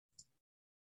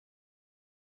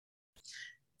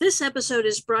This episode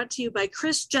is brought to you by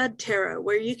Chris Judd Tarot,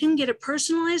 where you can get a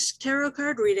personalized tarot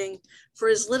card reading for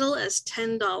as little as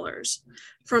 $10.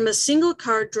 From a single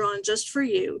card drawn just for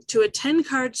you to a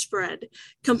 10-card spread,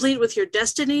 complete with your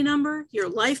destiny number, your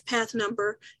life path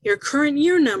number, your current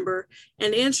year number,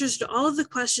 and answers to all of the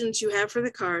questions you have for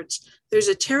the cards, there's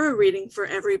a tarot reading for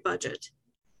every budget.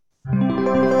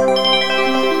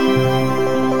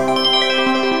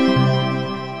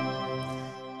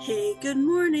 Hey, good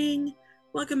morning.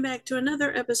 Welcome back to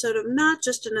another episode of Not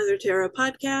Just Another Tarot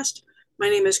Podcast. My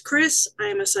name is Chris. I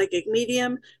am a psychic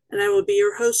medium, and I will be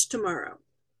your host tomorrow.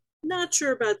 Not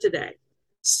sure about today.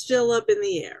 Still up in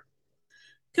the air.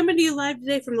 Coming to you live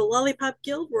today from the Lollipop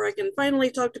Guild, where I can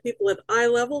finally talk to people at eye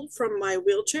level from my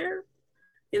wheelchair,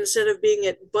 instead of being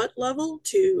at butt level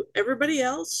to everybody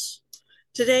else.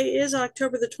 Today is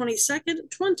October the 22nd,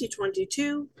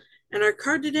 2022, and our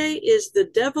card today is the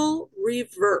Devil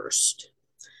Reversed.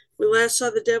 We last saw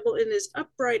the devil in his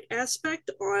upright aspect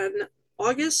on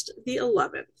August the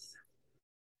 11th.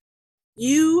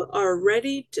 You are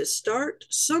ready to start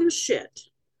some shit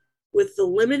with the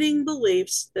limiting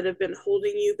beliefs that have been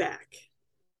holding you back.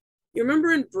 You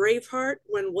remember in Braveheart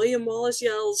when William Wallace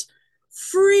yells,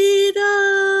 "Freedom!"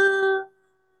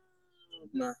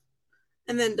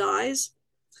 and then dies?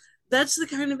 That's the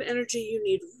kind of energy you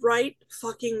need right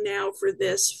fucking now for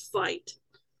this fight.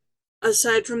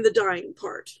 Aside from the dying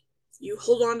part. You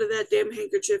hold on to that damn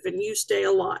handkerchief and you stay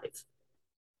alive.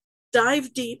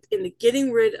 Dive deep into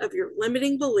getting rid of your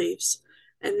limiting beliefs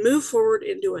and move forward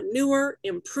into a newer,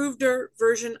 improveder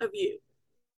version of you.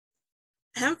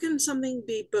 How can something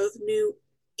be both new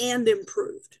and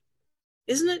improved?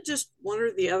 Isn't it just one or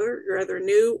the other? You're either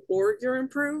new or you're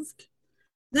improved?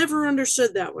 Never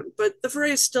understood that one, but the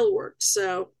phrase still works,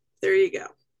 so there you go.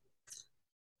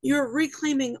 You're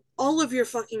reclaiming all of your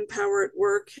fucking power at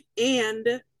work,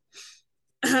 and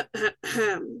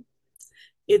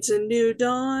it's a new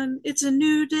dawn, it's a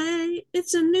new day,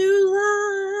 it's a new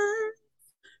life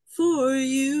for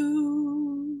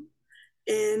you,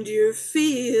 and you're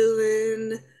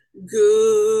feeling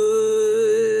good.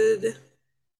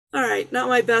 All right, not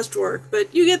my best work,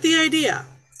 but you get the idea.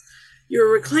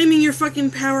 You're reclaiming your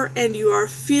fucking power, and you are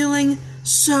feeling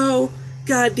so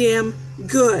goddamn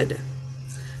good.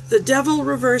 The devil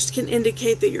reversed can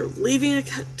indicate that you're leaving a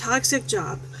toxic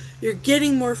job. You're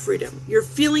getting more freedom. You're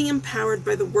feeling empowered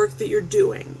by the work that you're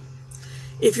doing.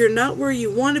 If you're not where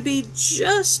you want to be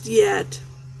just yet,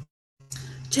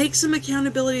 take some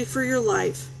accountability for your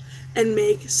life and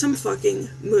make some fucking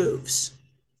moves.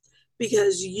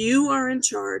 Because you are in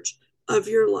charge of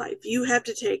your life. You have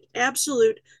to take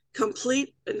absolute,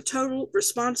 complete, and total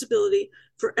responsibility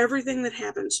for everything that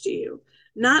happens to you.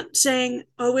 Not saying,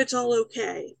 oh, it's all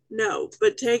okay. No,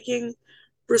 but taking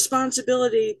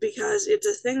responsibility because it's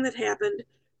a thing that happened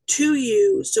to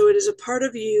you, so it is a part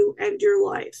of you and your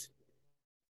life.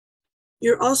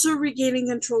 You're also regaining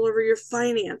control over your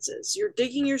finances. You're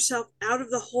digging yourself out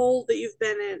of the hole that you've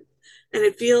been in, and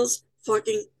it feels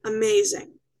fucking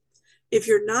amazing. If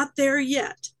you're not there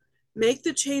yet, make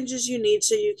the changes you need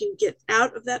so you can get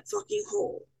out of that fucking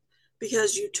hole,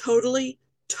 because you totally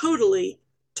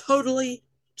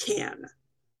can.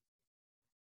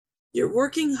 You're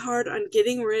working hard on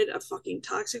getting rid of fucking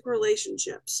toxic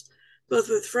relationships, both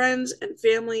with friends and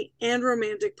family and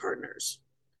romantic partners.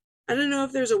 I don't know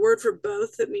if there's a word for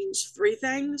both that means three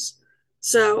things,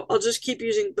 so I'll just keep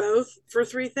using both for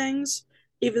three things,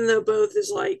 even though both is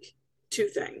like two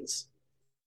things.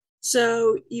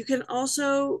 So you can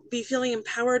also be feeling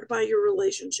empowered by your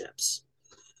relationships.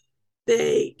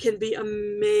 They can be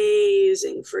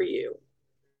amazing for you.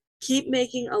 Keep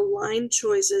making aligned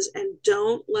choices and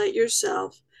don't let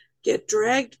yourself get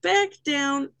dragged back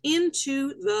down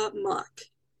into the muck.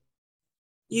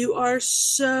 You are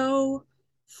so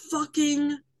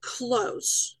fucking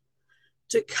close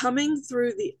to coming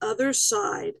through the other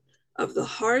side of the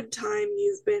hard time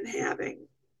you've been having.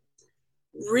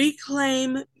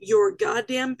 Reclaim your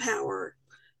goddamn power,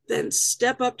 then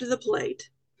step up to the plate.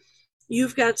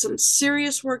 You've got some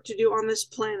serious work to do on this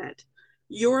planet.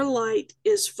 Your light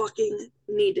is fucking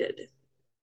needed.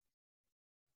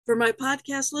 For my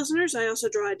podcast listeners, I also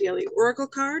draw a daily oracle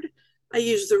card. I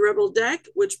use the Rebel deck,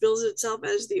 which bills itself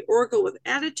as the Oracle with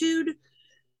Attitude.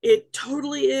 It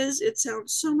totally is. It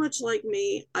sounds so much like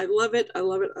me. I love it. I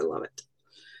love it. I love it.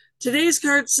 Today's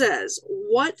card says,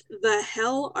 what the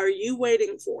hell are you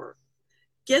waiting for?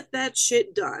 Get that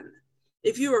shit done.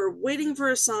 If you are waiting for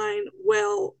a sign,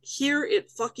 well, here it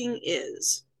fucking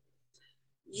is.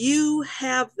 You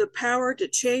have the power to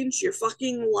change your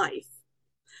fucking life.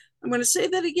 I'm going to say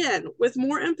that again with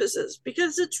more emphasis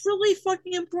because it's really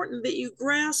fucking important that you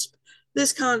grasp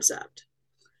this concept.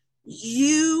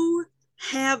 You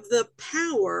have the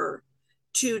power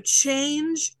to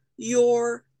change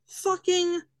your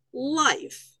fucking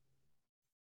life.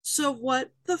 So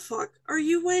what the fuck are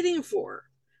you waiting for?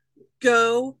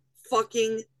 Go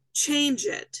fucking change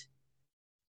it.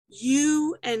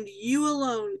 You and you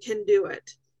alone can do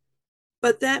it.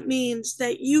 But that means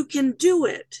that you can do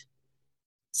it.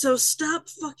 So stop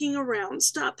fucking around.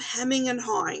 Stop hemming and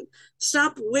hawing.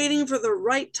 Stop waiting for the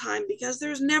right time, because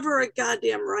there's never a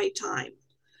goddamn right time.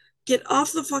 Get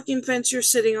off the fucking fence you're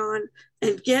sitting on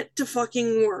and get to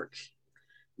fucking work.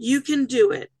 You can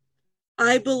do it.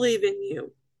 I believe in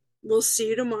you. We'll see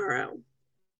you tomorrow.